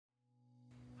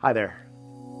Hi there.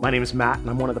 My name is Matt, and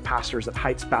I'm one of the pastors at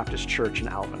Heights Baptist Church in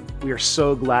Alvin. We are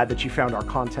so glad that you found our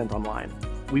content online.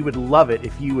 We would love it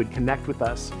if you would connect with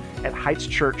us at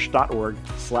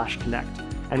heightschurch.org/connect,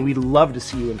 and we'd love to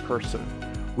see you in person.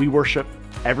 We worship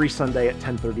every Sunday at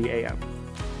 10:30 a.m.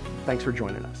 Thanks for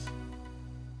joining us.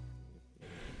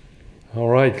 All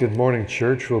right, good morning,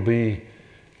 church. We'll be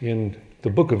in the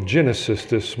book of Genesis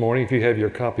this morning. If you have your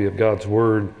copy of God's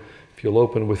Word, if you'll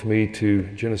open with me to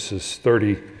Genesis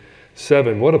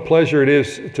 37. What a pleasure it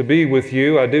is to be with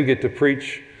you. I do get to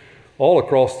preach all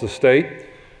across the state,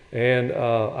 and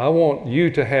I want you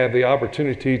to have the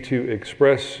opportunity to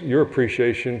express your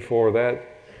appreciation for that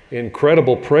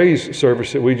incredible praise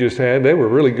service that we just had. They were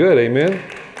really good, amen?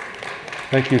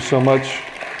 Thank you so much,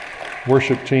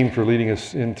 worship team, for leading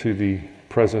us into the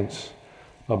presence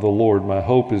of the Lord. My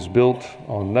hope is built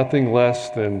on nothing less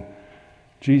than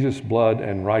Jesus' blood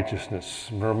and righteousness.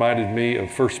 It reminded me of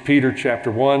 1 Peter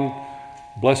chapter 1.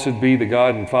 Blessed be the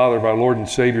God and Father of our Lord and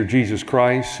Savior Jesus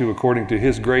Christ, who according to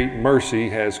his great mercy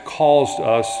has caused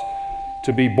us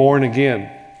to be born again.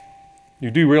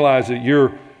 You do realize that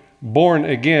you're born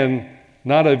again,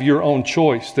 not of your own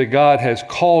choice, that God has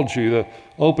called you. The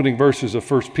opening verses of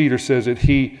 1 Peter says that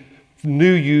he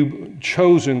knew you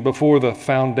chosen before the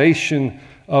foundation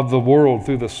of the world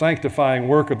through the sanctifying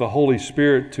work of the Holy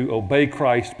Spirit to obey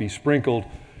Christ, be sprinkled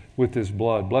with his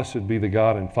blood. Blessed be the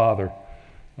God and Father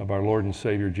of our Lord and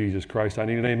Savior Jesus Christ. I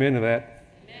need an amen to that.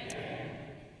 Amen.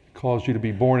 Caused you to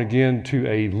be born again to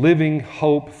a living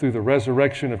hope through the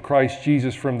resurrection of Christ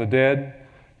Jesus from the dead.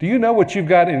 Do you know what you've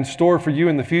got in store for you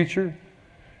in the future?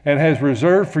 And has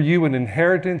reserved for you an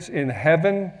inheritance in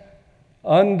heaven,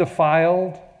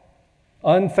 undefiled,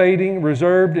 unfading,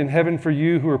 reserved in heaven for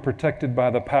you who are protected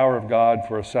by the power of God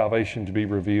for a salvation to be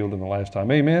revealed in the last time.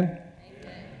 Amen? Amen.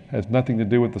 Has nothing to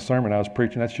do with the sermon I was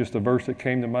preaching. That's just a verse that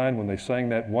came to mind when they sang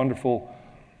that wonderful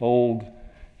old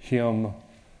hymn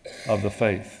of the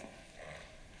faith.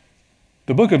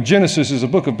 The book of Genesis is a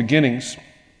book of beginnings.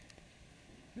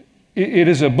 It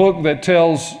is a book that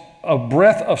tells a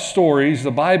breadth of stories. The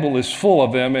Bible is full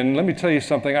of them. And let me tell you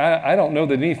something. I don't know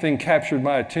that anything captured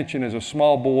my attention as a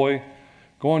small boy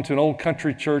going to an old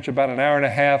country church about an hour and a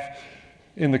half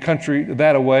in the country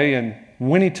that away in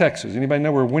Winnie, Texas. Anybody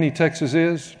know where Winnie, Texas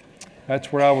is?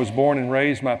 That's where I was born and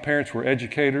raised. My parents were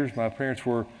educators. My parents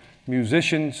were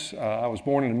musicians. I was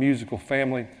born in a musical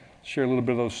family. I'll share a little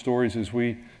bit of those stories as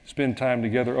we spend time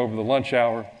together over the lunch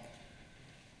hour.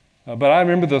 But I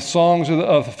remember the songs of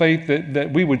the faith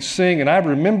that we would sing, and I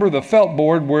remember the felt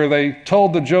board where they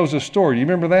told the Joseph story. You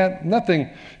remember that?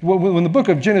 Nothing. When the book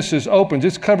of Genesis opens,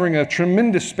 it's covering a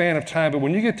tremendous span of time, but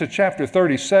when you get to chapter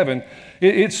 37,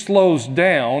 it slows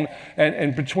down,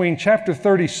 and between chapter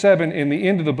 37 and the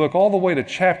end of the book, all the way to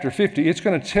chapter 50, it's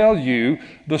going to tell you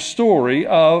the story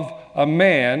of a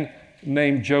man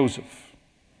named Joseph.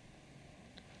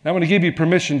 Now, I'm going to give you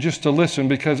permission just to listen,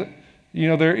 because you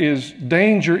know, there is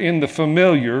danger in the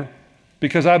familiar,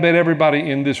 because I bet everybody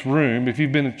in this room, if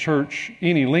you've been to church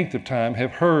any length of time,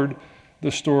 have heard the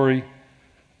story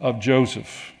of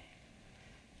Joseph.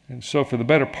 And so for the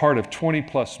better part of 20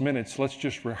 plus minutes, let's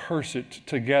just rehearse it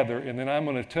together. And then I'm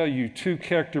going to tell you two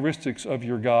characteristics of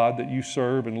your God that you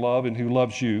serve and love and who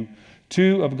loves you.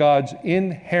 Two of God's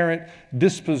inherent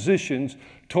dispositions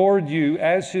toward you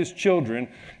as his children.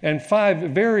 And five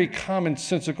very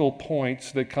commonsensical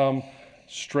points that come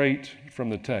straight from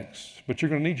the text. But you're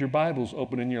going to need your Bibles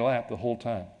open in your lap the whole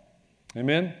time.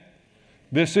 Amen?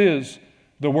 This is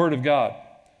the Word of God.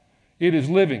 It is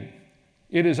living.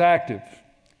 It is active.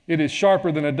 It is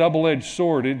sharper than a double-edged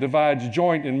sword. It divides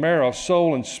joint and marrow,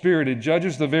 soul and spirit. It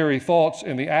judges the very thoughts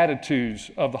and the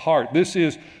attitudes of the heart. This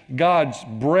is God's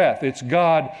breath. It's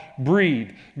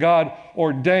God-breathed,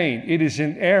 God-ordained. It is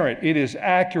inerrant. It is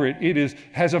accurate. It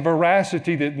has a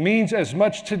veracity that means as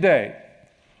much today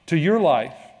to your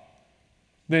life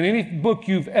than any book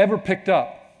you've ever picked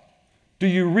up. Do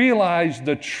you realize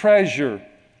the treasure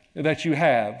that you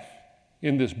have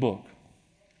in this book?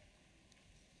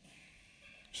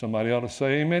 Somebody ought to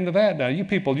say amen to that. Now, you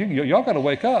people, y'all got to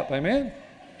wake up, amen?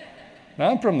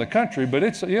 Now, I'm from the country, but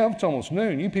it's almost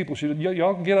noon. You people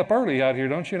y'all can get up early out here,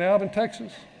 don't you, in Alvin,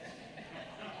 Texas?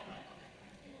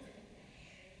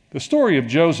 The story of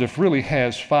Joseph really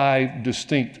has 5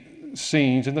 distinct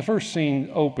scenes, and the first scene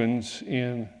opens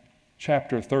in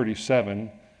chapter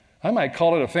 37. I might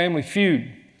call it a family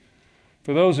feud.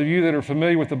 For those of you that are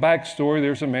familiar with the backstory,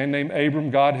 there's a man named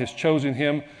Abram. God has chosen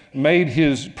him, made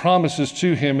his promises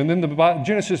to him. And then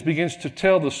Genesis begins to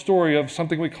tell the story of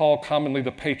something we call commonly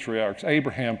the patriarchs: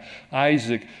 Abraham,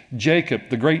 Isaac, Jacob,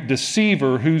 the great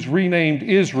deceiver who's renamed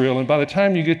Israel. And by the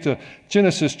time you get to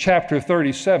Genesis chapter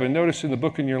 37, notice in the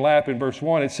book in your lap in verse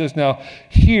 1, it says, "Now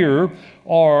here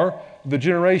are the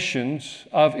generations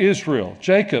of Israel,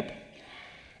 Jacob."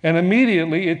 And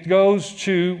immediately it goes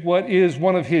to what is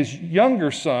one of his younger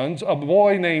sons, a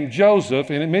boy named Joseph,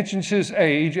 and it mentions his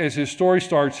age as his story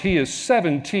starts. He is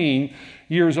 17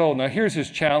 years old. Now here's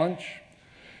his challenge.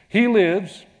 He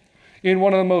lives in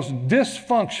one of the most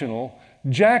dysfunctional,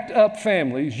 jacked up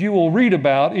families you will read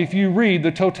about if you read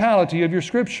the totality of your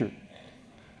scripture.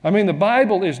 I mean, the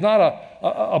Bible is not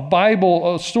a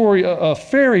Bible, a story of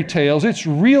fairy tales. It's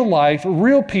real life,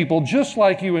 real people just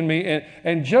like you and me.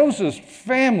 And Joseph's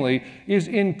family is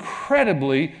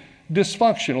incredibly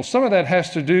dysfunctional. Some of that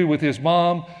has to do with his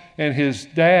mom and his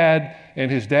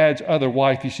dad's other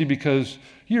wife. You see, because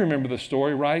you remember the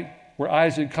story, right? Where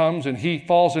Isaac comes and he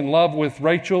falls in love with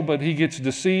Rachel, but he gets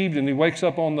deceived and he wakes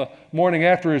up on the morning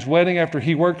after his wedding, after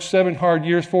he worked 7 hard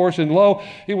years for us, and lo,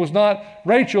 it was not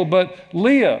Rachel, but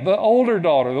Leah, the older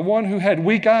daughter, the one who had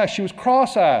weak eyes. She was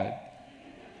cross-eyed.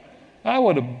 I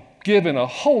would have given a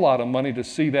whole lot of money to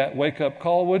see that wake-up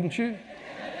call, wouldn't you?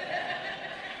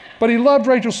 But he loved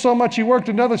Rachel so much, he worked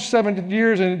another 7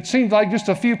 years, and it seemed like just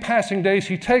a few passing days,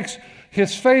 he takes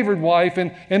his favored wife,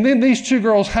 and then these two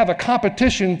girls have a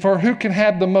competition for who can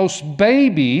have the most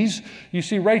babies. You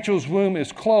see, Rachel's womb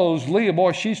is closed. Leah,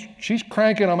 boy, she's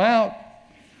cranking them out.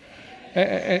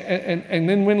 And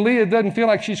then when Leah doesn't feel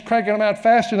like she's cranking them out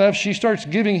fast enough, she starts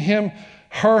giving him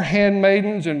her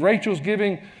handmaidens, and Rachel's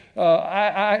giving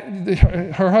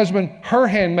her husband her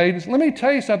handmaidens. Let me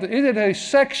tell you something. It is a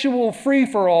sexual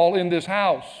free-for-all in this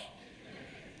house.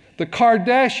 The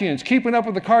Kardashians, keeping up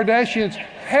with the Kardashians,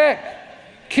 heck,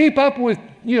 keep up with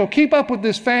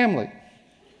this family.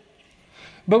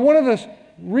 But one of the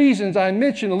reasons I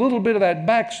mentioned a little bit of that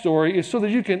backstory is so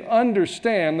that you can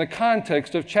understand the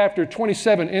context of chapter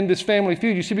 27 in this family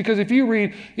feud. You see, because if you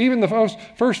read even the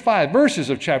first 5 verses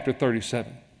of chapter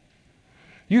 37,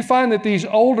 you find that these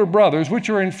older brothers, which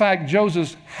are in fact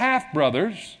Joseph's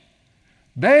half-brothers,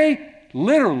 they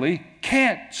literally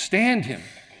can't stand him.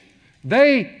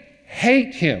 They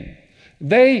hate him.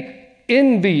 They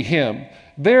envy him.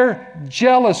 They're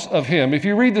jealous of him. If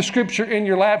you read the scripture in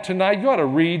your lap tonight, you ought to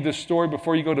read this story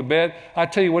before you go to bed. I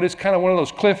tell you what, it's kind of one of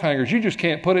those cliffhangers. You just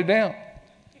can't put it down.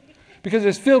 Because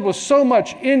it's filled with so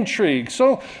much intrigue,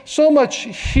 so much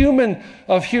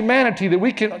humanity that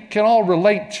we can all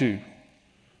relate to.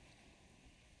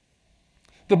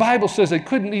 The Bible says they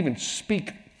couldn't even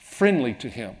speak friendly to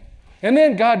him. And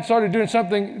then God started doing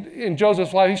something in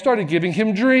Joseph's life. He started giving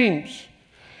him dreams.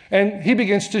 And he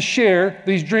begins to share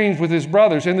these dreams with his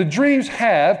brothers. And the dreams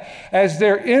have as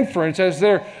their inference, as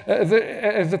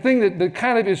the thing that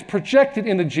kind of is projected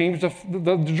in the dreams,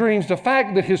 the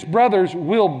fact that his brothers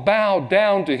will bow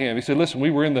down to him. He said, listen,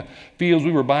 we were in the fields,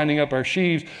 we were binding up our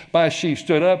sheaves. My sheaves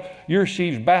stood up, your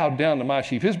sheaves bowed down to my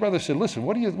sheaf. His brother said, listen,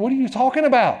 what are you talking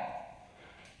about?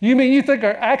 You mean you think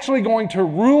they're actually going to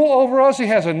rule over us? He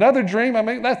has another dream. I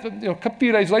mean, that's, a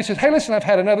few days later, he says, hey, listen, I've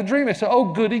had another dream. They said,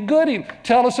 oh, goody, goody.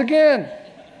 Tell us again.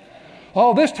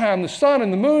 Oh, this time the sun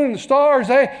and the moon and the stars,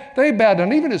 they bowed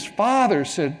down. Even his father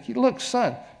said, look,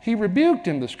 son, he rebuked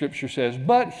him, the scripture says,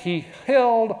 but he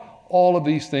held all of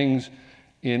these things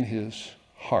in his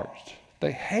heart.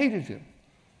 They hated him.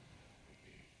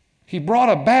 He brought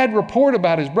a bad report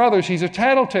about his brothers. He's a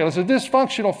tattletale. It's a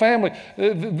dysfunctional family.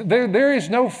 There is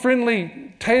no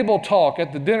friendly table talk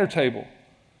at the dinner table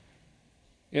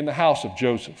in the house of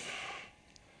Joseph.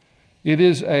 It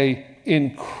is an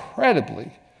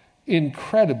incredibly,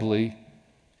 incredibly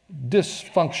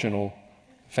dysfunctional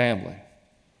family.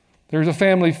 There's a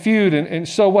family feud, and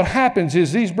so what happens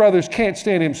is these brothers can't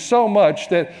stand him so much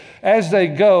that as they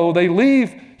go, they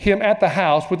leave him at the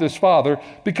house with his father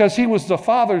because he was the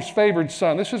father's favored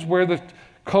son. This is where the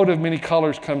coat of many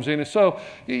colors comes in. And so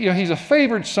he's a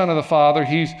favored son of the father.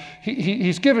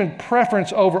 He's given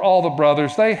preference over all the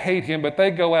brothers. They hate him, but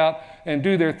they go out and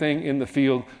do their thing in the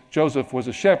field. Joseph was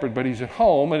a shepherd, but he's at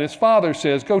home, and his father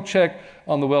says, go check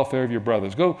on the welfare of your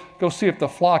brothers. Go see if the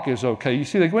flock is okay. You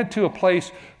see, they went to a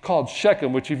place called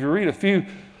Shechem, which if you read a few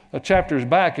chapters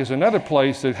back is another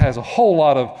place that has a whole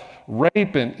lot of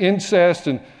rape and incest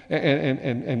and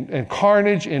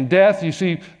carnage and death. You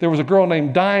see, there was a girl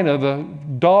named Dinah, the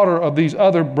daughter of these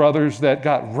other brothers, that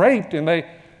got raped, and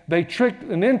they tricked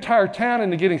an entire town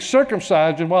into getting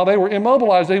circumcised, and while they were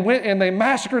immobilized, they went and they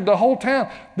massacred the whole town.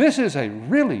 This is a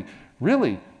really,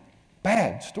 really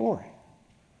Bad story.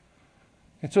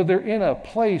 And so they're in a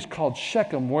place called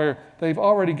Shechem where they've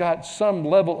already got some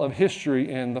level of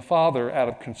history, and the father, out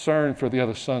of concern for the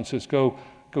other son, says, go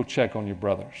check on your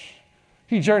brothers.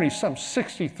 He journeys some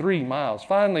 63 miles,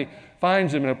 finally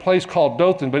finds them in a place called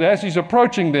Dothan. But as he's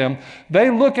approaching them,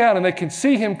 they look out and they can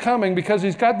see him coming because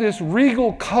he's got this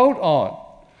regal coat on.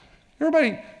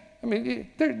 Everybody, I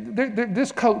mean,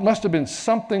 this coat must have been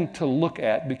something to look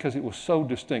at because it was so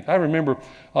distinct. I remember,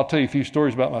 I'll tell you a few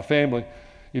stories about my family.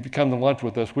 If you come to lunch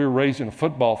with us, we were raised in a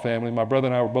football family. My brother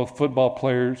and I were both football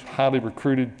players, highly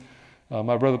recruited.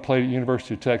 My brother played at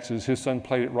University of Texas. His son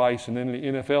played at Rice and then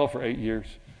in the NFL for 8 years.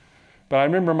 But I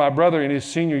remember my brother in his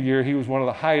senior year, he was one of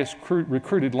the highest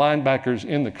recruited linebackers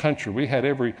in the country. We had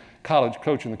every college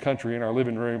coach in the country in our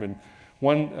living room. And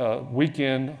one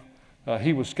weekend,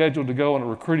 he was scheduled to go on a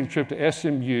recruiting trip to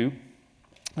SMU.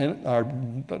 And our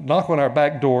knock on our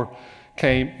back door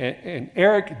came, and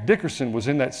Eric Dickerson was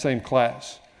in that same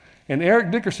class. And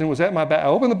Eric Dickerson was at my back. I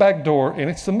opened the back door, and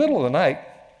it's the middle of the night.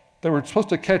 They were supposed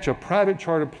to catch a private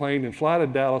charter plane and fly to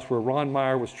Dallas where Ron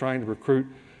Meyer was trying to recruit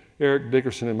Eric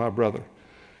Dickerson and my brother.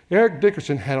 Eric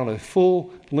Dickerson had on a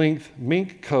full-length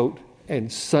mink coat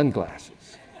and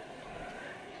sunglasses.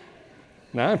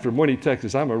 Now, I'm from Winnie,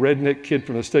 Texas. I'm a redneck kid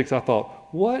from the sticks. I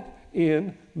thought, what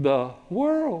in the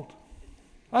world?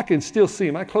 I can still see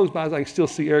him. I close my eyes, I can still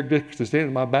see Eric Dickerson standing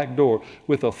at my back door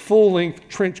with a full-length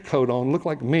trench coat on, looked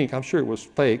like mink. I'm sure it was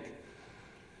fake.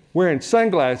 Wearing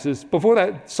sunglasses. Before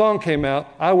that song came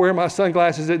out, I wear my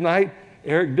sunglasses at night.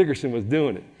 Eric Dickerson was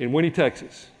doing it in Winnie,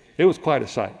 Texas. It was quite a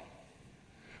sight.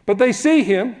 But they see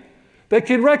him, they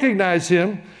can recognize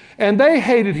him, and they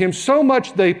hated him so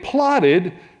much they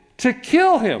plotted to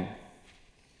kill him.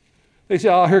 They say,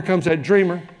 oh, here comes that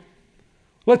dreamer.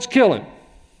 Let's kill him.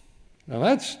 Now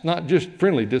that's not just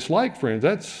friendly dislike, friends.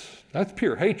 That's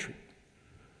pure hatred.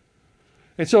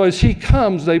 And so as he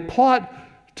comes, they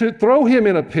plot to throw him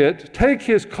in a pit, take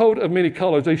his coat of many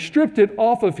colors. They stripped it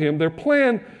off of him. Their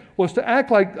plan was to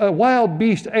act like a wild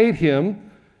beast ate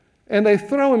him, and they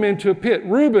throw him into a pit.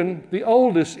 Reuben, the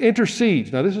oldest,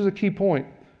 intercedes. Now this is a key point.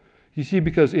 You see,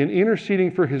 because in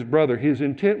interceding for his brother, his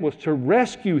intent was to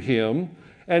rescue him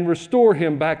and restore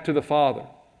him back to the father.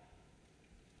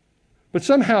 But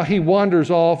somehow he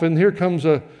wanders off, and here comes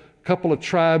a couple of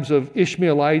tribes of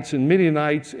Ishmaelites and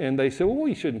Midianites, and they say, well,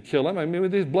 we shouldn't kill him. I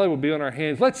mean, his blood would be on our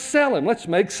hands. Let's sell him. Let's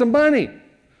make some money.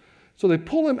 So they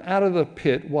pull him out of the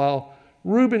pit while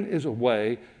Reuben is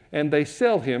away, and they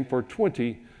sell him for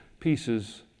 20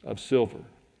 pieces of silver.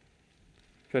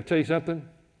 Can I tell you something?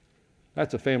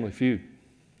 That's a family feud.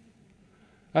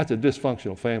 That's a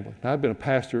dysfunctional family. Now, I've been a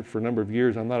pastor for a number of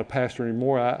years. I'm not a pastor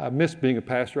anymore. I miss being a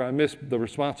pastor. I miss the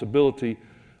responsibility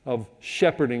of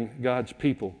shepherding God's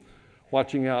people,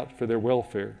 watching out for their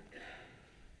welfare.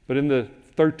 But in the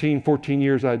 13, 14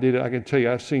 years I did it, I can tell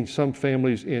you I've seen some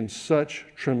families in such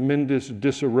tremendous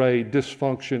disarray,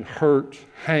 dysfunction, hurt,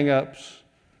 hang-ups,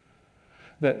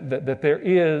 that there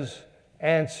is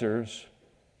answers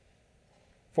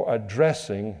for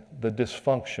addressing the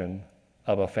dysfunction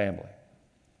of a family.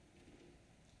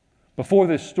 Before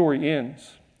this story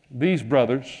ends, these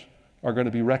brothers are going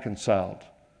to be reconciled.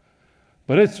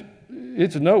 But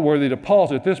it's noteworthy to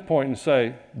pause at this point and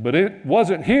say, but it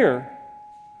wasn't here.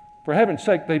 For heaven's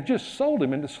sake, they've just sold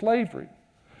him into slavery.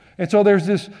 And so there's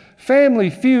this family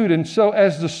feud. And so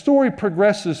as the story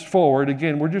progresses forward,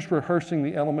 again, we're just rehearsing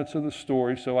the elements of the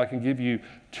story so I can give you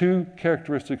 2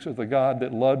 characteristics of the God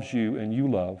that loves you and you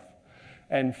love,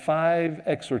 and 5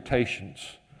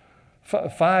 exhortations,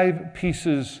 5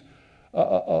 pieces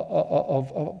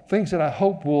of things that I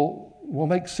hope will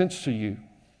make sense to you.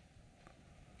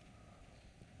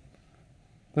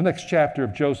 The next chapter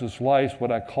of Joseph's life,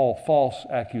 what I call false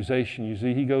accusation. You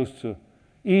see, he goes to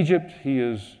Egypt. He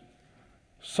is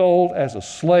sold as a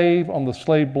slave on the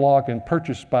slave block and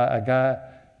purchased by a guy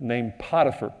named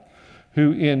Potiphar,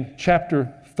 who in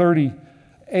chapter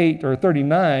 38 or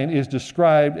 39 is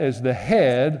described as the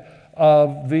head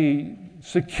of the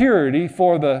security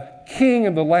for the king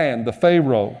of the land, the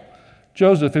Pharaoh.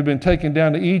 Joseph had been taken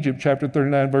down to Egypt, chapter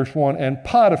 39, verse 1, and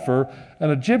Potiphar, an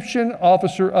Egyptian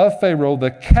officer of Pharaoh,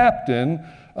 the captain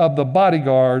of the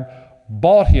bodyguard,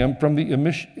 bought him from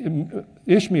the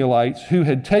Ishmaelites who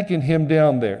had taken him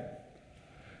down there.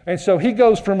 And so he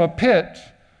goes from a pit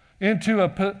into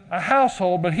a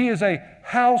household, but he is a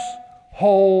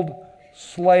household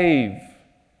slave.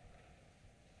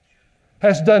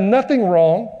 Has done nothing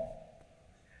wrong,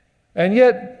 and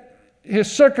yet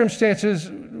his circumstances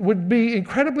would be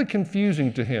incredibly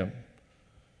confusing to him.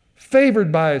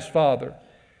 Favored by his father,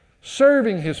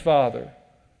 serving his father,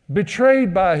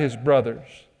 betrayed by his brothers.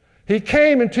 He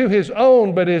came into his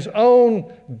own, but his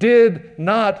own did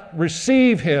not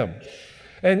receive him.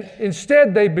 And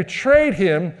instead they betrayed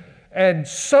him and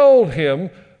sold him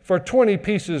for 20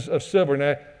 pieces of silver.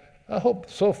 Now, I hope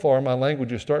so far my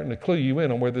language is starting to clue you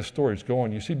in on where this story is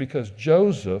going. You see, because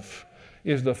Joseph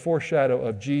is the foreshadow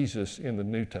of Jesus in the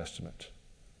New Testament.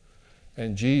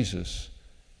 And Jesus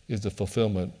is the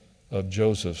fulfillment of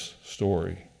Joseph's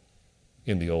story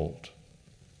in the Old.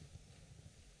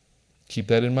 Keep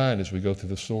that in mind as we go through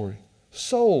the story.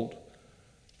 Sold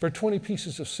for 20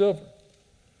 pieces of silver.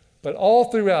 But all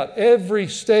throughout every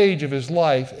stage of his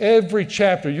life, every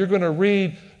chapter, you're going to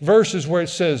read verses where it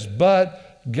says,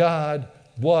 but God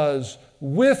was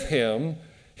with him.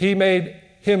 He made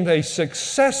him a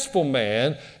successful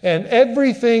man, and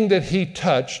everything that he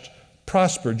touched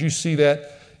prospered. You see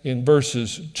that in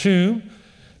verses 2,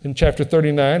 in chapter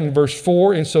 39, in verse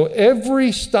 4. And so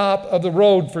every stop of the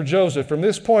road for Joseph, from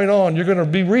this point on, you're going to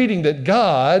be reading that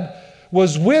God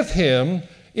was with him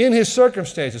in his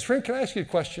circumstances. Friend, can I ask you a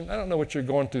question? I don't know what you're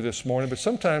going through this morning, but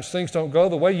sometimes things don't go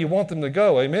the way you want them to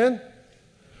go. Amen?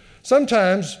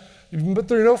 Sometimes, but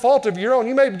through no fault of your own,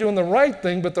 you may be doing the right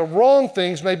thing, but the wrong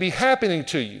things may be happening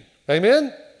to you.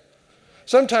 Amen?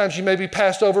 Sometimes you may be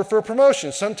passed over for a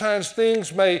promotion. Sometimes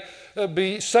things may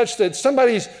be such that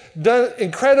somebody's done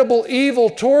incredible evil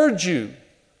towards you.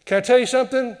 Can I tell you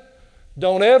something?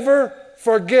 Don't ever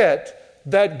forget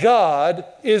that God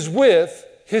is with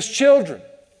his children.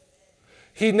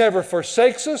 He never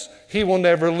forsakes us. He will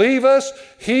never leave us.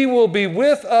 He will be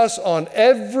with us on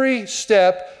every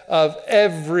step of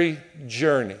every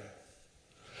journey.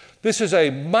 This is a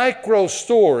micro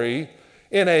story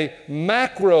in a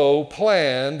macro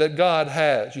plan that God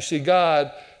has. You see,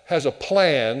 God has a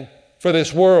plan for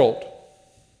this world.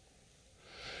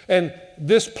 And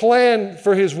this plan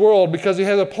for his world, because he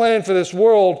has a plan for this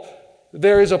world,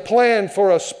 there is a plan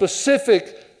for a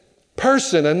specific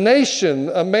person, a nation,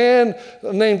 a man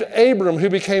named Abram who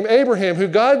became Abraham, who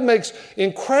God makes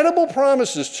incredible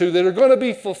promises to that are going to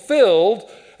be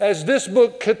fulfilled as this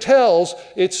book tells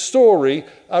its story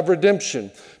of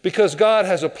redemption. Because God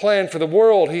has a plan for the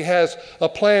world. He has a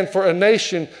plan for a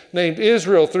nation named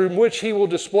Israel through which he will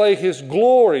display his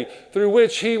glory, through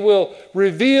which he will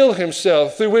reveal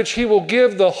himself, through which he will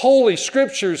give the holy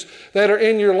scriptures that are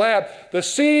in your lap, the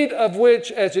seed of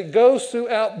which, as it goes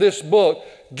throughout this book,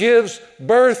 gives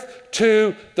birth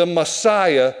to the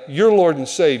Messiah, your Lord and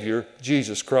Savior,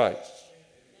 Jesus Christ.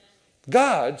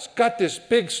 God's got this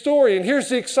big story, and here's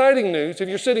the exciting news. If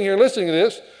you're sitting here listening to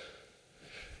this,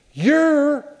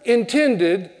 you're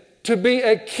intended to be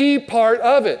a key part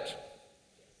of it.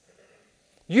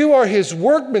 You are his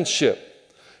workmanship,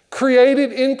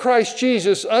 created in Christ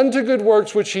Jesus unto good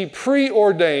works which he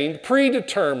preordained,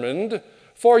 predetermined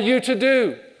for you to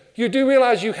do. You do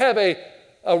realize you have a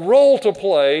role to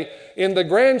play in the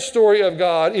grand story of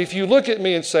God. If you look at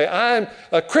me and say, I'm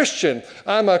a Christian,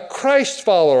 I'm a Christ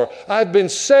follower, I've been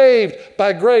saved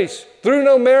by grace through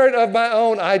no merit of my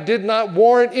own, I did not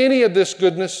warrant any of this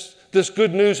goodness, this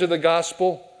good news of the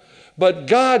gospel, but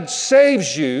God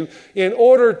saves you in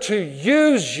order to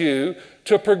use you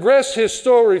to progress his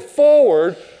story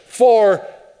forward for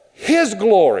his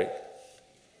glory.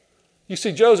 You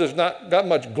see, Joseph's not got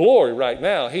much glory right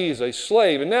now. He's a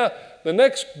slave. And now the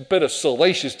next bit of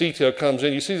salacious detail comes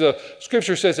in. You see, the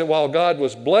scripture says that while God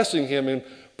was blessing him and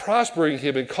prospering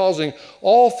him and causing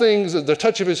all things at the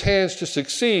touch of his hands to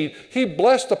succeed, he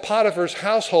blessed the Potiphar's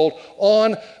household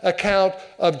on account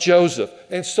of Joseph.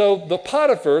 And so the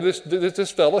Potiphar,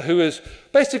 this fellow who is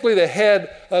basically the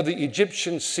head of the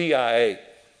Egyptian CIA,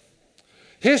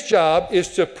 his job is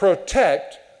to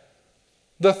protect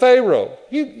the Pharaoh.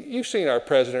 You've seen our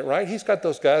president, right? He's got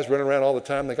those guys running around all the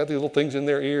time. They got these little things in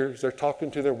their ears. They're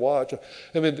talking to their watch.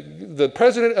 I mean, the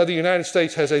president of the United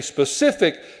States has a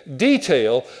specific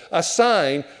detail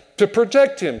assigned to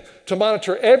protect him, to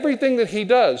monitor everything that he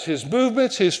does, his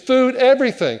movements, his food,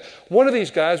 everything. One of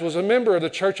these guys was a member of the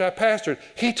church I pastored.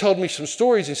 He told me some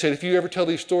stories. He said, if you ever tell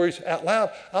these stories out loud,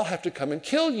 I'll have to come and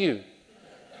kill you.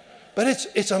 But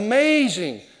it's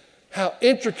amazing how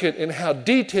intricate and how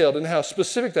detailed and how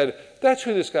specific that is. That's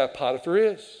who this guy Potiphar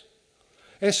is.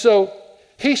 And so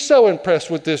he's so impressed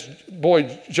with this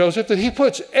boy Joseph that he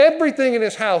puts everything in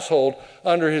his household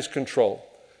under his control.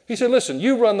 He said, listen,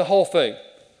 you run the whole thing.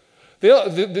 The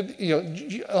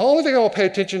only thing I will pay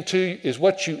attention to is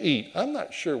what you eat. I'm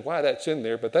not sure why that's in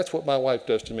there, but that's what my wife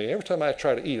does to me. Every time I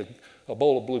try to eat a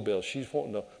bowl of bluebells, she's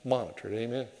wanting to monitor it.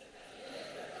 Amen?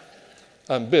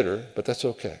 I'm bitter, but that's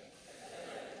okay.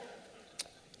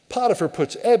 Potiphar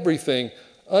puts everything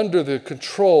under the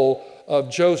control of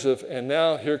Joseph, and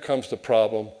now here comes the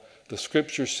problem. The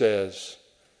scripture says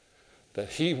that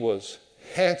he was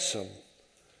handsome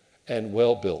and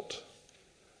well built.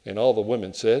 And all the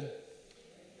women said,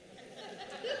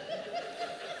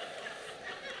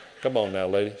 come on now,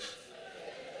 ladies.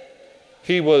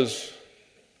 He was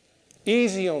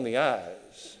easy on the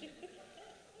eyes,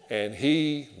 and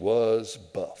he was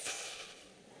buff.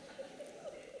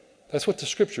 That's what the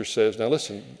Scripture says. Now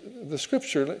listen, the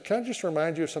Scripture, can I just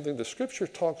remind you of something? The Scripture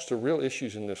talks to real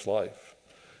issues in this life.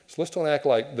 So let's don't act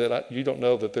like that you don't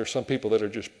know that there's some people that are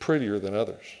just prettier than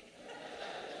others.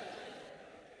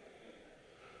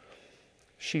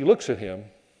 She looks at him,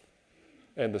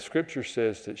 and the Scripture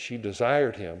says that she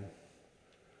desired him,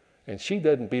 and she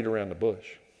doesn't beat around the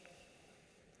bush.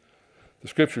 The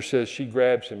Scripture says she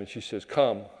grabs him and she says,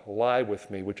 come, lie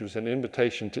with me, which was an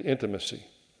invitation to intimacy.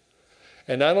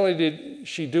 And not only did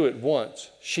she do it once,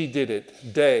 she did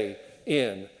it day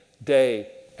in,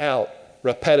 day out,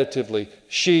 repetitively.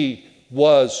 She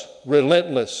was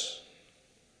relentless.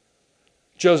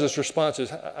 Joseph's response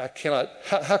is, I cannot,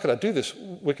 how could I do this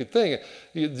wicked thing?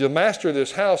 The master of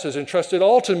this house has entrusted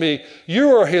all to me.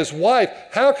 You are his wife.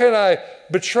 How can I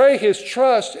betray his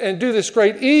trust and do this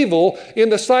great evil in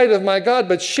the sight of my God?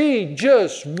 But she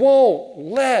just won't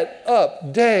let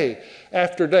up day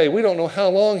after day. We don't know how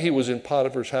long he was in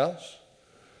Potiphar's house,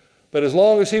 but as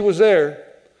long as he was there,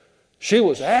 she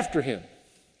was after him.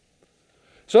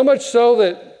 So much so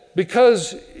that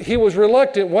because he was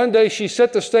reluctant, one day she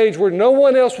set the stage where no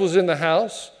one else was in the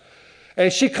house,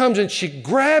 and she comes and she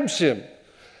grabs him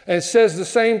and says the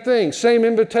same thing, same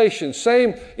invitation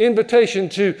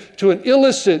to an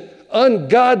illicit,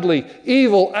 ungodly,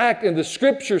 evil act. And the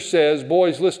Scripture says,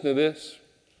 boys, listen to this.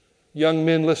 Young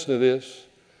men, listen to this.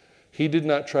 He did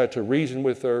not try to reason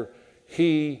with her.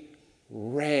 He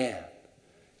ran.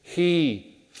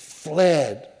 He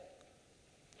fled.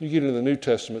 You get into the New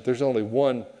Testament, there's only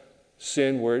one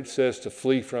sin where it says to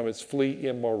flee from. It's flee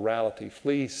immorality,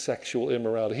 flee sexual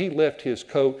immorality. He left his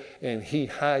coat and he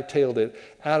hightailed it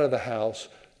out of the house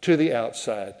to the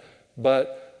outside.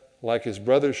 But like his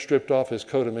brother stripped off his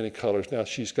coat of many colors, now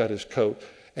she's got his coat.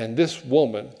 And this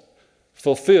woman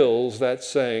fulfills that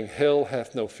saying, hell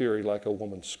hath no fury like a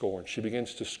woman scorned. She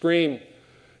begins to scream.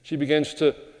 She begins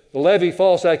to levy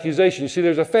false accusation. You see,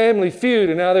 there's a family feud,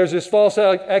 and now there's this false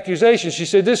accusation. She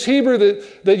said, this Hebrew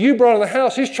that you brought in the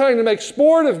house, he's trying to make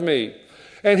sport of me.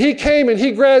 And he came and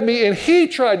he grabbed me and he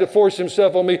tried to force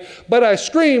himself on me, but I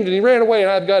screamed and he ran away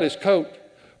and I've got his coat.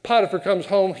 Potiphar comes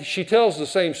home. She tells the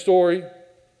same story.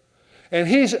 And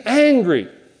he's angry.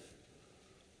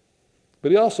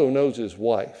 But he also knows his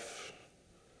wife.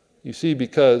 You see,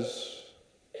 because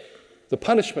the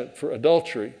punishment for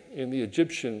adultery in the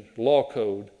Egyptian law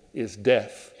code is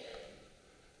death.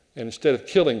 And instead of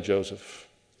killing Joseph,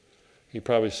 he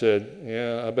probably said,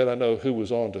 yeah, I bet I know who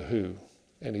was on to who.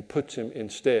 And he puts him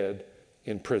instead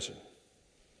in prison.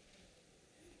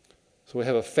 So we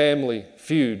have a family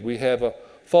feud. We have a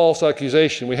false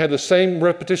accusation. We have the same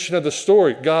repetition of the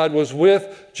story. God was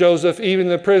with Joseph even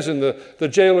in the prison. The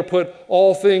jailer put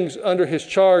all things under his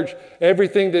charge.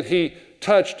 Everything that he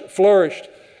touched flourished.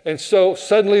 And so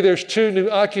suddenly there's two new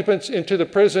occupants into the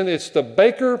prison. It's the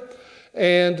baker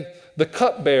and the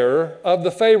cupbearer of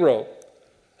the Pharaoh.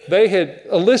 They had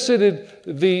elicited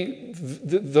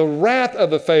the wrath of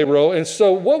the Pharaoh. And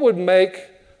so what would make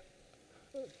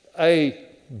a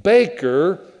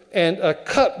baker and a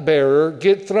cupbearer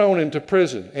get thrown into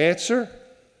prison? Answer: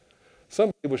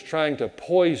 somebody was trying to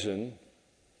poison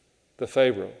the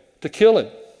Pharaoh, to kill him.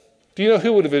 Do you know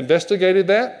who would have investigated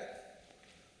that?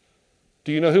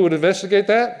 Do you know who would investigate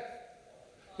that?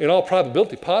 In all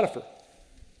probability, Potiphar.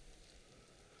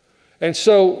 And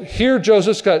so here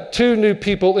Joseph's got two new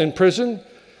people in prison.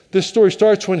 This story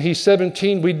starts when he's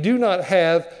 17. We do not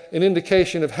have an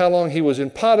indication of how long he was in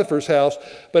Potiphar's house,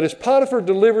 but as Potiphar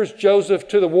delivers Joseph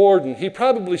to the warden, he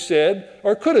probably said,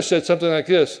 or could have said something like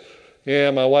this: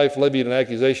 yeah, my wife levied an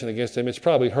accusation against him. It's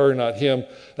probably her, not him.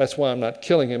 That's why I'm not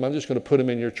killing him. I'm just going to put him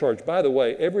in your charge. By the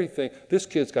way, this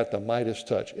kid's got the Midas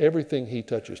touch. Everything he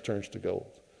touches turns to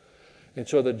gold. And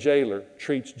so the jailer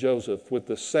treats Joseph with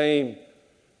the same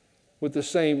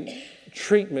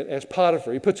treatment as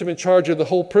Potiphar. He puts him in charge of the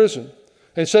whole prison.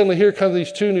 And suddenly here come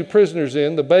these two new prisoners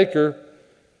in, the baker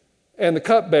and the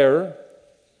cupbearer,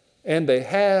 and they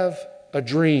have a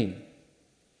dream.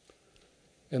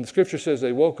 And the Scripture says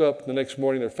they woke up the next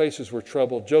morning, their faces were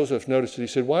troubled. Joseph noticed it. He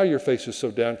said, why are your faces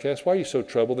so downcast? Why are you so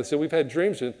troubled? They said, we've had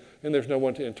dreams and there's no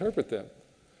one to interpret them.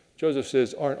 Joseph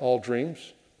says, aren't all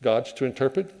dreams God's to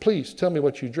interpret? Please tell me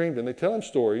what you dreamed. And they tell him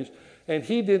stories. And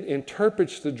he then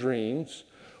interprets the dreams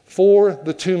for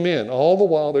the two men. All the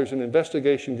while there's an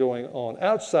investigation going on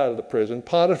outside of the prison.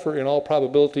 Potiphar, in all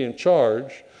probability, in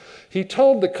charge. He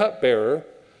told the cupbearer,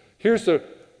 here's the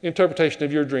interpretation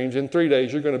of your dreams. In 3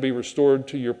 days, you're going to be restored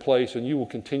to your place, and you will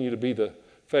continue to be the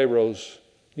Pharaoh's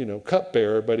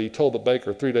cupbearer. But he told the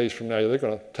baker 3 days from now, they're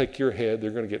going to take your head,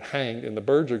 they're going to get hanged, and the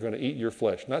birds are going to eat your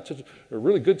flesh. Not such a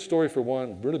really good story for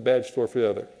one, really bad story for the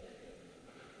other.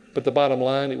 But the bottom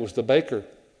line, it was the baker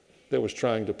that was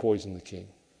trying to poison the king,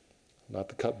 not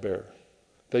the cupbearer.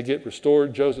 They get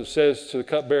restored. Joseph says to the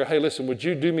cupbearer, hey, listen, would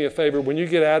you do me a favor? When you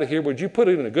get out of here, would you put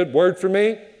in a good word for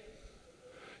me?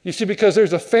 You see, because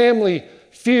there's a family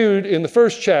feud in the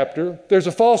first chapter. There's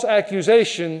a false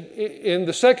accusation in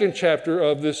the second chapter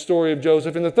of this story of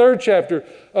Joseph. In the third chapter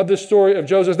of this story of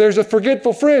Joseph, there's a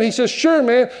forgetful friend. He says, sure,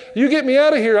 man, you get me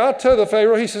out of here. I'll tell the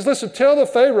Pharaoh. He says, listen, tell the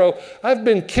Pharaoh I've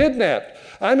been kidnapped.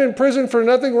 I'm in prison for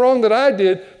nothing wrong that I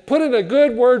did. Put in a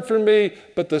good word for me.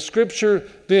 But the scripture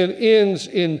then ends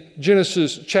in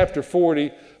Genesis chapter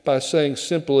 40 by saying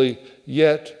simply,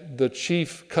 yet the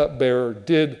chief cupbearer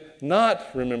did not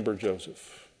remember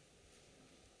Joseph.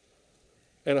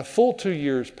 And a full 2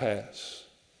 years pass,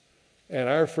 and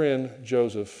our friend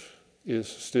Joseph is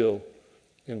still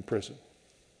in prison.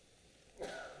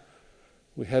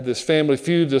 We had this family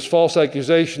feud, this false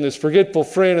accusation, this forgetful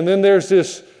friend, and then there's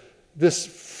this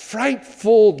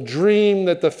frightful dream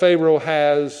that the Pharaoh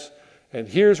has, and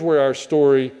here's where our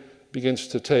story begins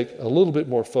to take a little bit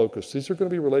more focus. These are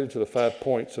going to be related to the 5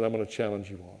 points that I'm going to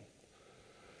challenge you on.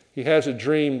 He has a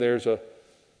dream. There's a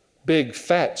big,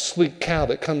 fat, sleek cow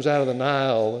that comes out of the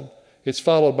Nile. And it's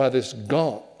followed by this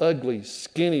gaunt, ugly,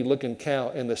 skinny-looking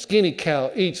cow. And the skinny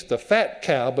cow eats the fat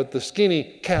cow, but the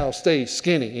skinny cow stays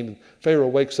skinny. And Pharaoh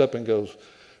wakes up and goes,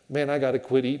 man, I got to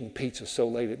quit eating pizza so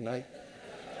late at night.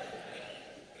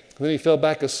 And then he fell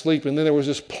back asleep, and then there was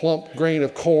this plump grain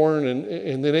of corn,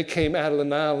 and then it came out of the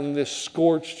Nile, and this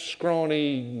scorched,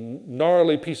 scrawny,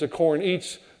 gnarly piece of corn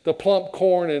eats the plump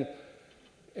corn, and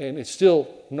it's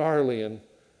still gnarly. And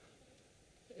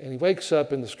he wakes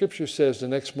up, and the scripture says the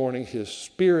next morning his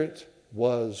spirit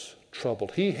was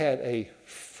troubled. He had a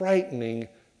frightening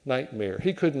nightmare.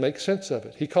 He couldn't make sense of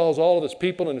it. He calls all of his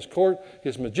people in his court,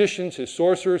 his magicians, his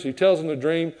sorcerers. He tells them the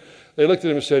dream. They looked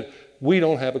at him and said, we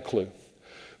don't have a clue.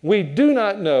 We do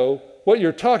not know what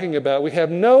you're talking about. We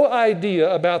have no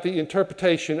idea about the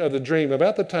interpretation of the dream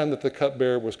about the time that the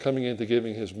cupbearer was coming in to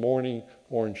giving his morning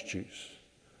orange juice.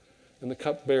 And the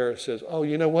cupbearer says, oh,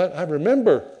 you know what? I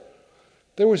remember.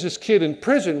 There was this kid in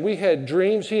prison. We had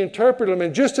dreams. He interpreted them.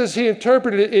 And just as he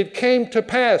interpreted it, it came to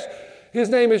pass. His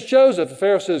name is Joseph. The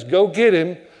Pharaoh says, go get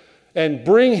him and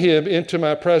bring him into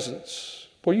my presence.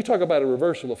 Boy, you talk about a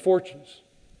reversal of fortunes.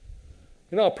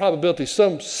 You know, a probability,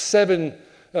 some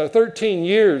 13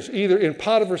 years, either in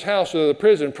Potiphar's house or the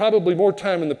prison, probably more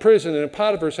time in the prison than in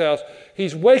Potiphar's house.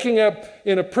 He's waking up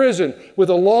in a prison with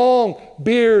a long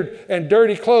beard and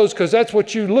dirty clothes, because that's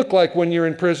what you look like when you're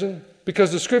in prison.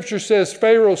 Because the scripture says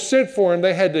Pharaoh sent for him.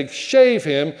 They had to shave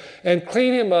him and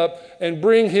clean him up and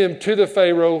bring him to the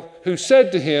Pharaoh, who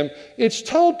said to him, it's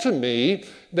told to me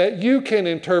that you can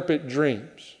interpret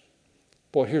dreams.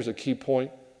 Boy, here's a key point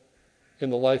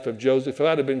in the life of Joseph. If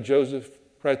I'd have been Joseph,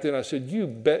 right then I said, you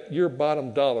bet your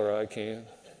bottom dollar I can.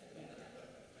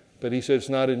 But he said, it's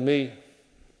not in me.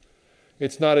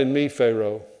 It's not in me,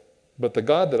 Pharaoh, but the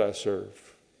God that I serve.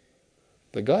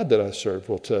 The God that I serve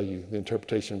will tell you the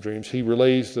interpretation of dreams. He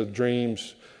relays the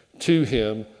dreams to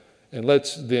him, and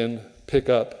let's then pick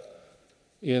up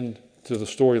into the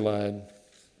storyline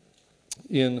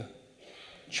in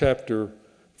chapter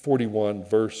 41,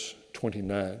 verse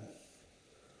 29.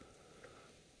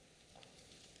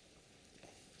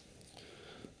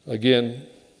 Again,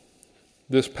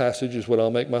 this passage is what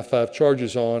I'll make my 5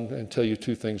 charges on and tell you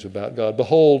 2 things about God.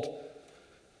 Behold,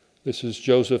 this is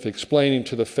Joseph explaining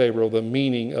to the Pharaoh the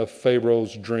meaning of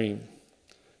Pharaoh's dream.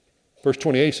 Verse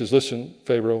 28 says, listen,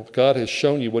 Pharaoh, God has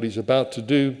shown you what he's about to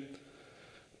do.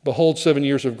 Behold, 7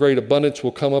 years of great abundance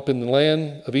will come up in the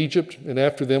land of Egypt, and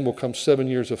after them will come 7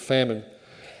 years of famine.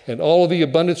 And all of the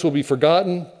abundance will be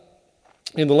forgotten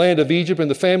in the land of Egypt,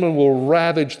 and the famine will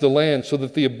ravage the land, so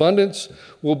that the abundance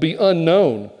will be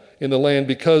unknown in the land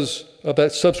because of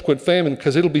that subsequent famine,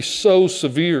 because it'll be so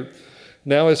severe.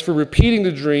 Now, as for repeating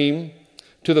the dream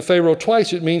to the Pharaoh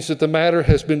twice, it means that the matter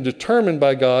has been determined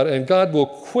by God, and God will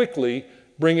quickly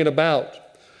bring it about.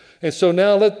 And so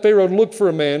now let Pharaoh look for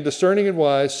a man discerning and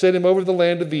wise, send him over to the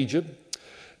land of Egypt.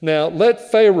 Now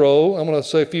let Pharaoh, I'm going to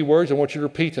say a few words, I want you to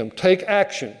repeat them. Take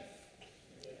action.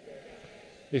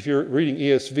 If you're reading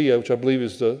ESV, which I believe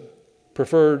is the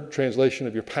preferred translation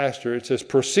of your pastor, it says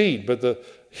proceed, but the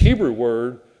Hebrew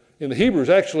word in the Hebrew is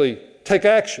actually take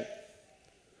action.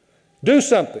 Do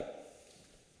something.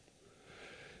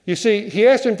 You see, he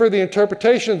asked him for the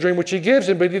interpretation of the dream, which he gives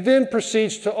him, but he then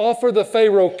proceeds to offer the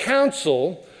Pharaoh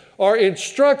counsel or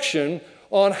instruction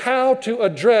on how to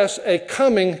address a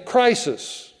coming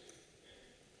crisis.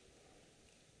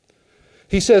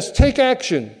 He says, take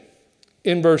action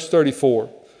in verse 34.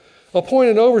 Appoint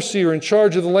an overseer in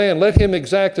charge of the land. Let him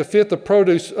exact a fifth of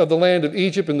produce of the land of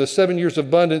Egypt in the 7 years of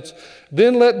abundance.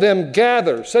 Then let them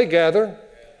gather. Say gather.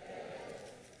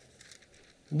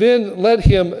 Then let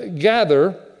him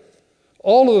gather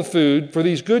all of the food for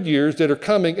these good years that are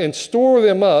coming and store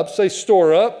them up. Say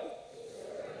store up.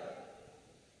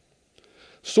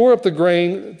 Store up the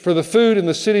grain for the food in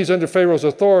the cities under Pharaoh's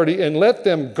authority and let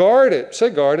them guard it. Say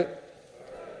guard it.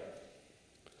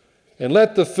 And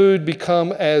let the food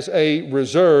become as a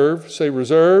reserve. Say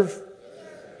reserve.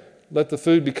 Let the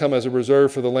food become as a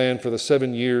reserve for the land for the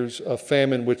 7 years of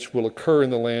famine which will occur in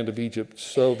the land of Egypt,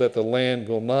 so that the land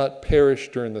will not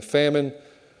perish during the famine.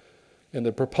 And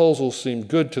the proposal seemed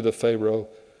good to the Pharaoh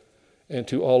and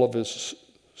to all of his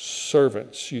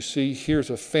servants. You see, here's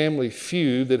a family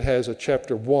feud that has a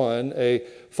chapter 1, a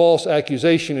false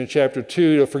accusation in chapter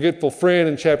 2, a forgetful friend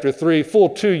in chapter 3, full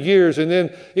 2 years, and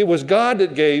then it was God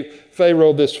that gave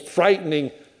Pharaoh this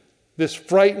frightening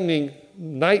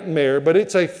nightmare, but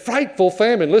it's a frightful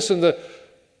famine. Listen,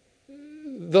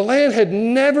 the land had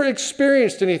never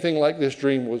experienced anything like this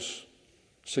dream was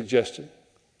suggesting.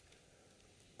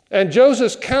 And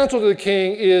Joseph's counsel to the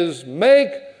king is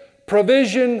make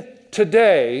provision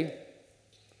today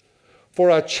for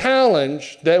a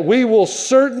challenge that we will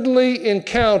certainly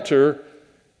encounter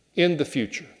in the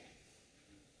future.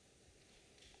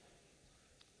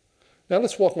 Now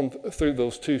let's walk through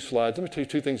those 2 slides. Let me tell you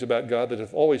 2 things about God that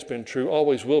have always been true,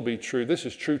 always will be true. This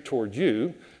is true toward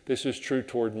you. This is true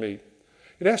toward me.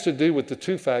 It has to do with the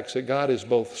 2 facts that God is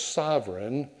both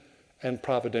sovereign and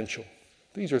providential.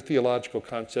 These are theological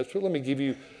concepts, but let me give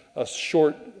you a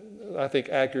short, I think,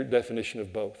 accurate definition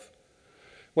of both.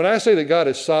 When I say that God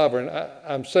is sovereign,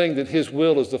 I'm saying that his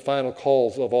will is the final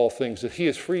cause of all things, that he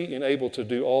is free and able to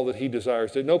do all that he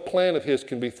desires, that no plan of his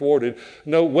can be thwarted,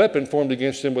 no weapon formed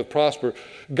against him will prosper.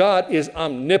 God is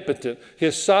omnipotent.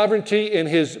 His sovereignty and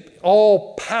his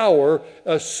all power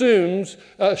assures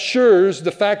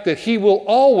the fact that he will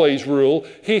always rule.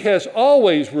 He has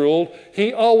always ruled.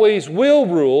 He always will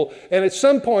rule. And at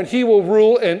some point he will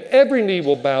rule and every knee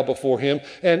will bow before him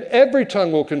and every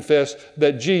tongue will confess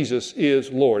that Jesus is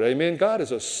Lord. Amen. God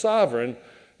is a sovereign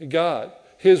God.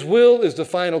 His will is the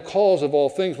final cause of all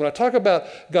things. When I talk about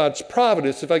God's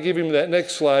providence, if I give him that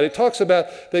next slide, it talks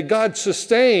about that God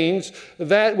sustains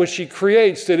that which he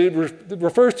creates, that it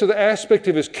refers to the aspect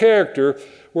of his character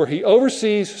where he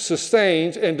oversees,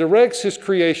 sustains, and directs his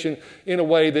creation in a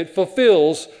way that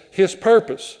fulfills his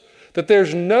purpose. That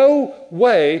there's no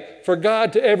way for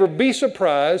God to ever be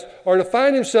surprised or to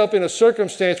find himself in a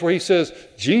circumstance where he says,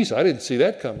 geez, I didn't see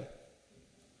that coming.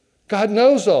 God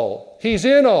knows all. He's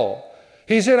in all.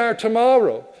 He's in our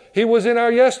tomorrow. He was in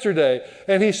our yesterday.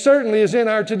 And he certainly is in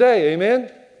our today. Amen?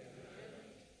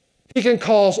 He can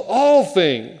cause all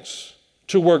things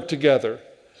to work together.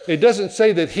 It doesn't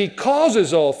say that he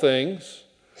causes all things,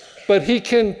 but he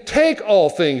can take all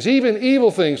things, even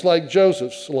evil things like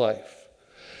Joseph's life,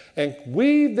 and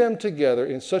weave them together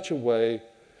in such a way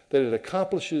that it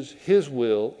accomplishes his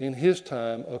will in his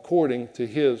time according to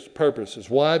his purposes.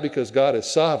 Why? Because God is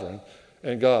sovereign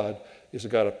and God is a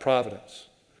God of providence.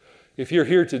 If you're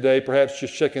here today, perhaps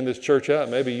just checking this church out,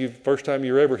 maybe first time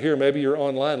you're ever here, maybe you're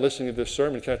online listening to this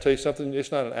sermon. Can I tell you something?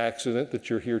 It's not an accident that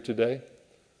you're here today.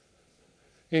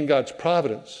 In God's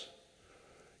providence,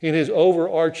 in his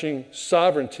overarching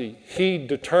sovereignty, he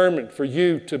determined for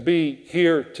you to be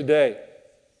here today.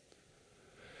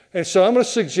 And so I'm going to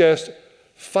suggest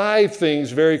 5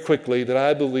 things very quickly that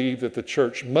I believe that the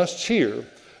church must hear,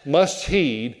 must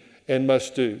heed, and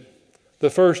must do. The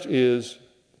first is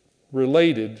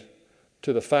related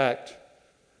to the fact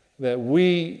that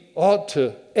we ought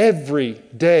to every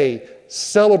day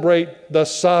celebrate the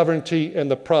sovereignty and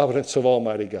the providence of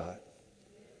Almighty God.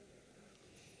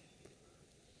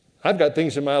 I've got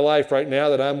things in my life right now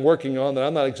that I'm working on that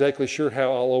I'm not exactly sure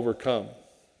how I'll overcome.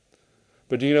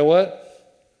 But do you know what?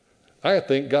 I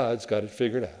think God's got it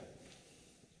figured out.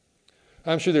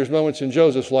 I'm sure there's moments in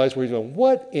Joseph's life where he's going,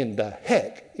 what in the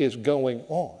heck is going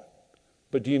on?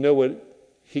 But do you know what?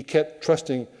 He kept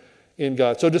trusting in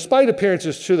God. So despite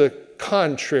appearances to the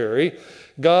contrary,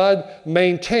 God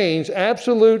maintains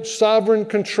absolute sovereign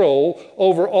control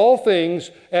over all things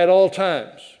at all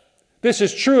times. This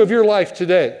is true of your life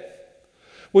today.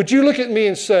 Would you look at me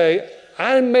and say,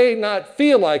 I may not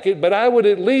feel like it, but I would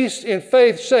at least in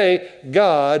faith say,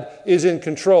 God is in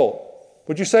control.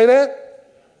 Would you say that?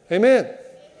 Amen.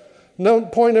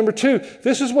 Point number 2,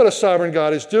 this is what a sovereign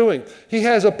God is doing. He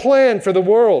has a plan for the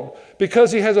world.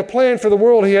 Because he has a plan for the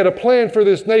world, he had a plan for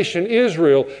this nation,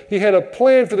 Israel. He had a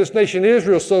plan for this nation,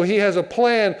 Israel, so he has a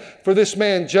plan for this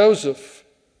man, Joseph.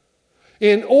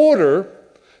 In order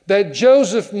that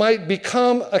Joseph might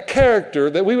become a character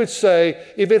that we would say,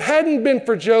 if it hadn't been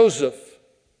for Joseph,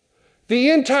 the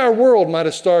entire world might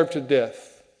have starved to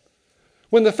death.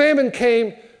 When the famine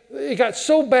came, it got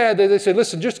so bad that they said,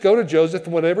 listen, just go to Joseph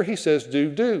and whatever he says,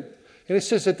 do. And it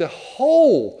says that the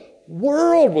whole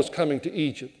world was coming to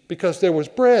Egypt because there was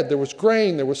bread, there was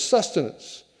grain, there was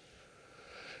sustenance.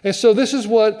 And so this is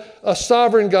what a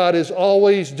sovereign God is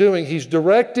always doing. He's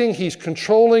directing, he's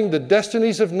controlling the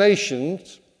destinies of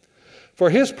nations for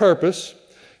his purpose,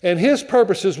 and his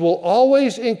purposes will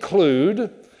always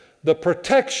include the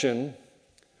protection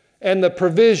and the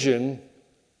provision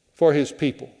for his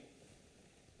people.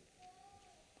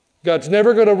 God's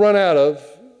never going to run out of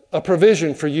a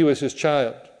provision for you as his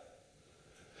child.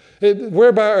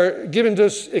 Whereby are given to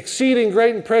us exceeding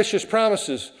great and precious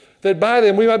promises, that by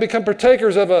them we might become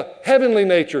partakers of a heavenly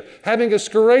nature, having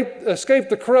escaped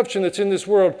the corruption that's in this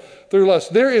world through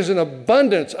lust. There is an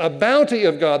abundance, a bounty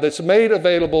of God that's made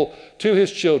available to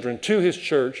his children, to his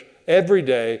church, every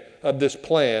day of this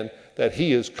plan that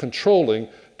he is controlling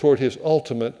toward his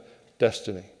ultimate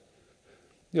destiny.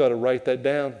 You ought to write that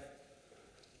down.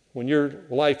 When your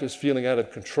life is feeling out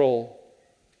of control,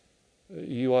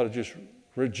 you ought to just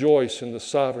rejoice in the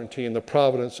sovereignty and the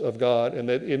providence of God, and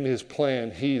that in his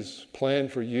plan, his plan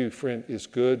for you, friend, is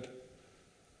good,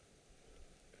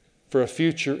 for a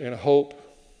future and a hope.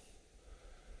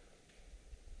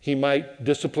 He might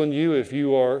discipline you if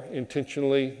you are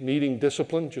intentionally needing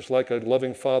discipline, just like a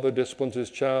loving father disciplines his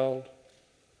child.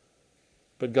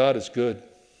 But God is good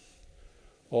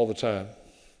all the time.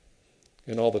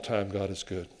 And all the time, God is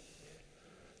good.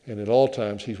 And at all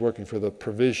times, he's working for the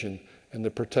provision and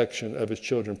the protection of his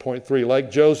children. Point 3,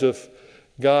 like Joseph,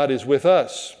 God is with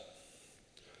us.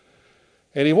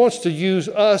 And he wants to use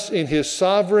us in his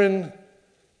sovereign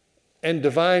and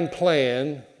divine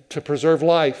plan to preserve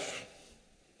life.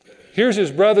 Here's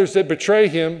his brothers that betray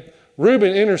him.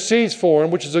 Reuben intercedes for him,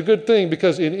 which is a good thing,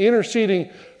 because in interceding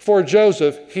for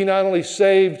Joseph, he not only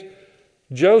saved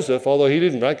Joseph, although he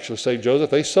didn't actually save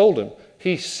Joseph, they sold him.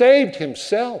 He saved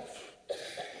himself.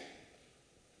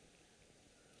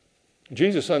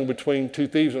 Jesus hung between two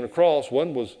thieves on a cross.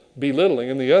 One was belittling,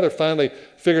 and the other finally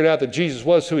figured out that Jesus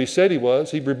was who he said he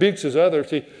was. He rebukes his others.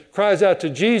 He cries out to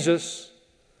Jesus,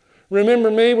 "Remember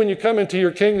me when you come into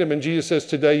your kingdom." And Jesus says,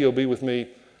 "Today you'll be with me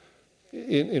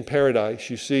in paradise."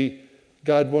 You see,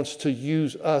 God wants to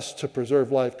use us to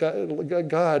preserve life.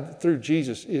 God, through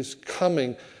Jesus, is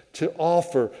coming to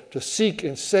offer, to seek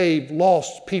and save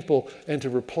lost people, and to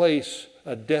replace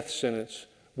a death sentence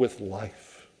with life.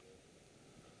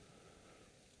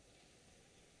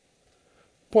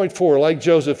 Point 4, like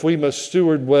Joseph, we must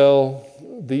steward well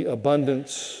the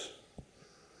abundance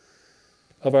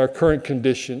of our current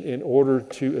condition in order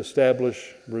to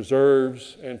establish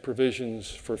reserves and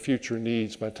provisions for future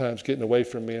needs. My time's getting away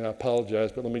from me, and I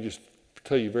apologize, but let me just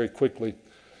tell you very quickly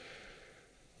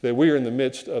that we are in the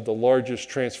midst of the largest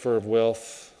transfer of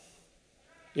wealth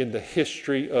in the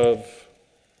history of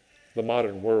the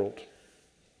modern world.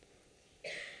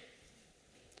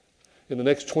 In the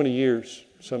next 20 years,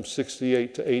 some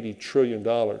 $68 to $80 trillion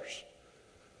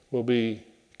will be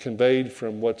conveyed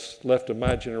from what's left of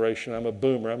my generation. I'm a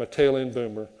boomer. I'm a tail-end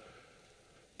boomer.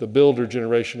 The builder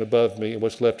generation above me, and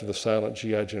what's left of the silent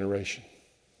GI generation.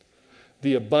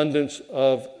 The abundance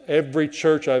of every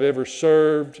church I've ever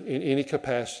served in any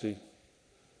capacity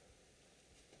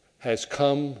has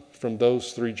come from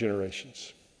those three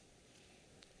generations,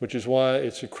 which is why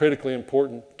it's critically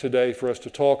important today for us to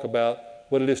talk about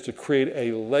what it is to create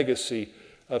a legacy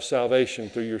of salvation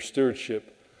through your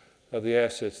stewardship of the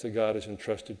assets that God has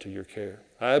entrusted to your care.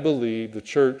 I believe the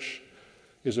church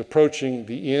is approaching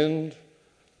the end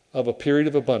of a period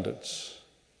of abundance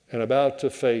and about to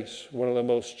face one of the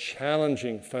most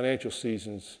challenging financial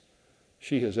seasons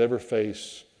she has ever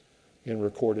faced in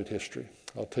recorded history.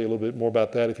 I'll tell you a little bit more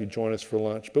about that if you join us for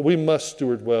lunch. But we must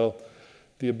steward well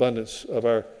the abundance of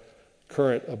our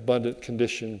current abundant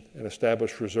condition and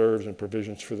establish reserves and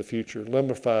provisions for the future.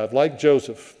 Number 5, like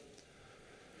Joseph,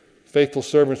 faithful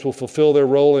servants will fulfill their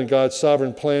role in God's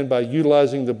sovereign plan by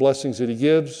utilizing the blessings that he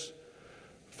gives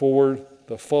for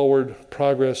the forward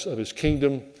progress of his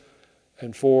kingdom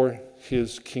and for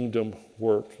his kingdom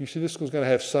work. You see, this was going to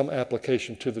have some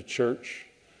application to the church,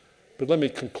 but let me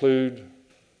conclude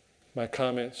my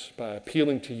comments by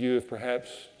appealing to you if perhaps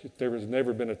there has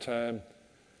never been a time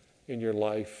in your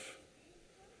life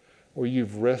where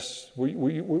you've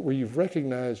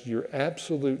recognized your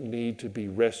absolute need to be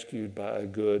rescued by a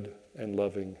good and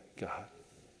loving God.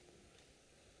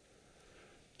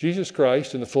 Jesus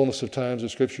Christ, in the fullness of times, the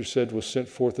Scripture said, was sent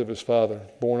forth of his Father,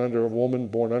 born under a woman,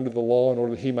 born under the law, in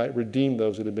order that he might redeem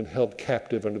those that had been held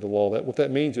captive under the law. What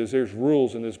that means is there's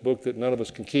rules in this book that none of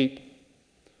us can keep.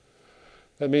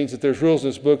 That means that there's rules in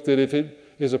this book that if it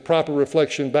is a proper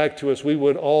reflection back to us, we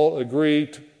would all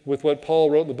agree with what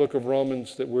Paul wrote in the book of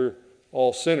Romans, that we're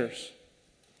all sinners.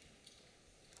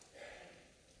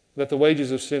 That the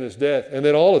wages of sin is death, and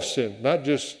that all have sinned, not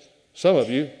just some of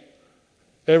you.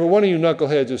 Every one of you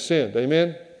knuckleheads has sinned.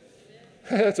 Amen?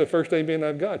 That's the first amen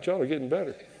I've got. Y'all are getting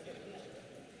better.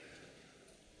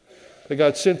 That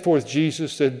God sent forth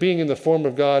Jesus, that being in the form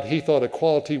of God, he thought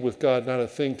equality with God not a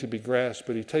thing to be grasped,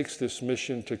 but he takes this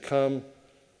mission to come,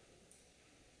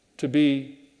 to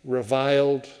be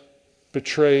reviled,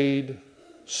 betrayed,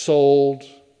 sold,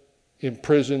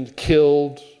 imprisoned,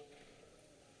 killed,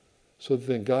 so that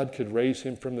then God could raise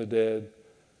him from the dead,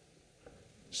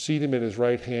 seat him at his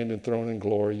right hand and throne in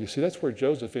glory. You see, that's where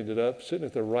Joseph ended up, sitting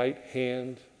at the right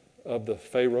hand of the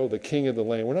Pharaoh, the king of the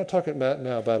land. We're not talking about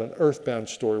now about an earthbound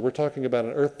story. We're talking about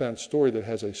an earthbound story that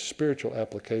has a spiritual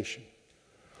application.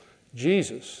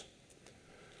 Jesus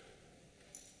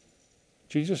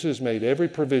has made every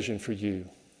provision for you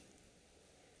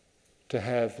to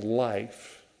have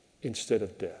life instead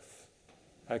of death.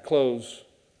 I close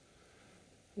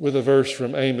with a verse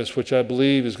from Amos, which I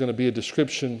believe is going to be a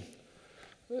description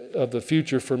of the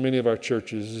future for many of our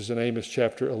churches. This is in Amos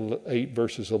chapter 8,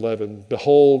 verses 11.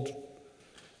 Behold,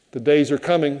 the days are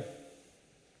coming,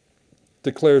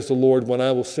 declares the Lord, when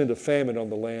I will send a famine on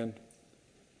the land.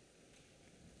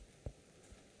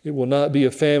 It will not be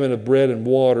a famine of bread and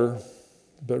water,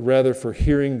 but rather for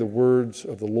hearing the words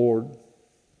of the Lord.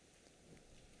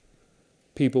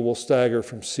 People will stagger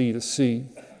from sea to sea.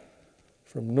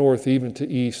 From north even to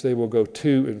east, they will go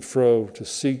to and fro to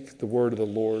seek the word of the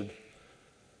Lord,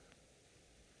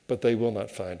 but they will not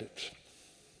find it.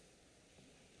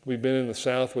 We've been in the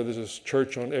South where there's a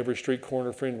church on every street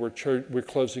corner, friend. We're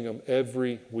closing them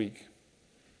every week.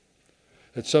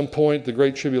 At some point, the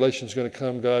Great Tribulation is going to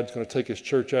come. God's going to take his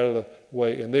church out of the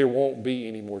way, and there won't be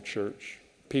any more church.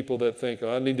 People that think,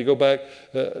 I need to go back,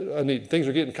 things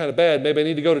are getting kind of bad, maybe I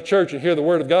need to go to church and hear the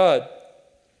word of God.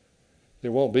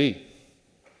 There won't be,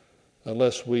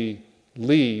 unless we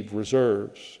leave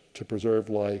reserves to preserve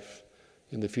life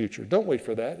in the future. Don't wait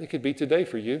for that. It could be today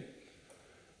for you.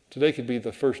 Today could be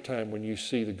the first time when you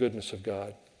see the goodness of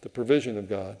God, the provision of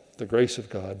God, the grace of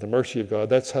God, the mercy of God.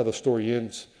 That's how the story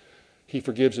ends. He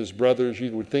forgives his brothers.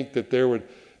 You would think that there would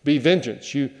be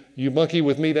vengeance. You monkey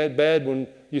with me that bad when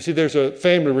you see there's a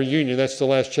family reunion. That's the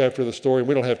last chapter of the story.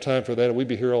 We don't have time for that. We'd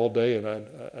be here all day, and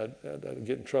I'd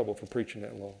get in trouble for preaching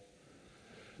that long.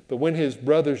 But when his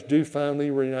brothers do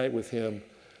finally reunite with him,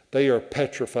 they are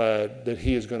petrified that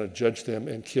he is going to judge them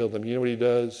and kill them. You know what he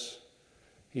does?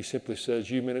 He simply says,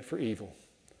 you meant it for evil,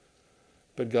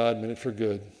 but God meant it for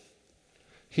good.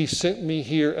 He sent me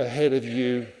here ahead of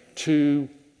you to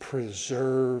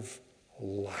preserve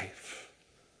life.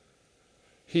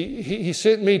 He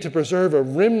sent me to preserve a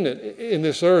remnant in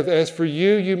this earth. As for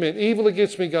you, you meant evil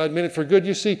against me, God meant it for good.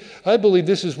 You see, I believe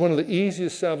this is one of the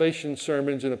easiest salvation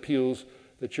sermons and appeals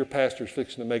that your pastor is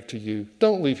fixing to make to you.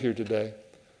 Don't leave here today.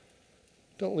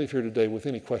 Don't leave here today with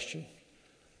any question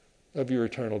of your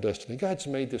eternal destiny. God's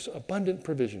made this abundant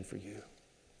provision for you.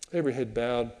 Every head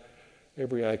bowed,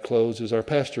 every eye closed as our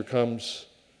pastor comes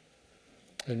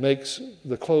and makes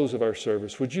the close of our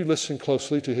service. Would you listen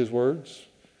closely to his words?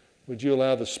 Would you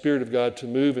allow the Spirit of God to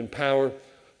move in power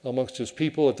amongst his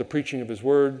people at the preaching of his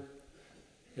word?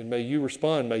 And may you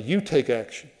respond. May you take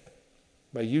action.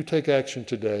 May you take action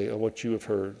today on what you have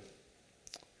heard.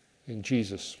 In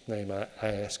Jesus' name I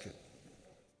ask it.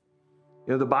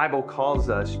 You know, the Bible calls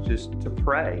us just to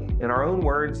pray in our own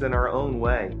words, in our own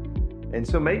way. And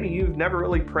so maybe you've never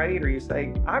really prayed, or you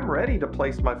say, I'm ready to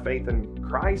place my faith in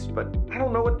Christ, but I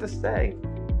don't know what to say.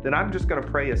 Then I'm just going to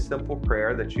pray a simple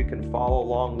prayer that you can follow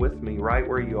along with me right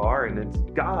where you are. And it's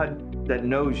God that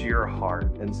knows your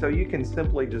heart. And so you can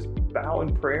simply just bow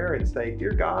in prayer and say,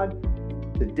 Dear God,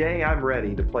 today I'm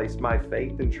ready to place my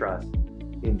faith and trust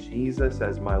in Jesus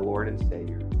as my Lord and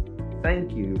Savior.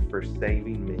 Thank you for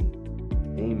saving me.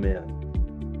 Amen.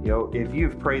 You know, if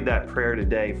you've prayed that prayer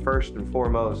today, first and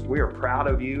foremost, we are proud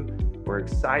of you. We're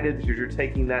excited that you're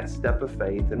taking that step of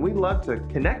faith, and we'd love to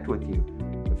connect with you,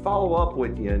 and follow up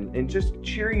with you, and just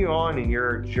cheer you on in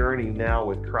your journey now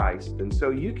with Christ. And so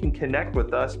you can connect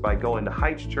with us by going to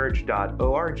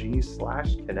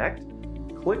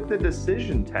heightschurch.org/connect, click the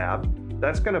decision tab,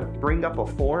 That's going to bring up a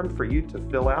form for you to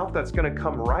fill out. That's going to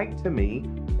come right to me,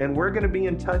 and we're going to be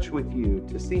in touch with you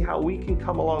to see how we can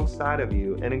come alongside of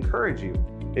you and encourage you.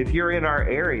 If you're in our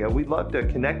area, we'd love to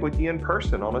connect with you in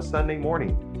person on a Sunday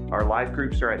morning. Our life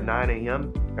groups are at 9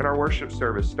 a.m. and our worship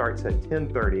service starts at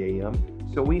 10:30 a.m.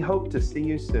 So we hope to see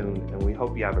you soon, and we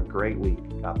hope you have a great week.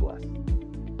 God bless.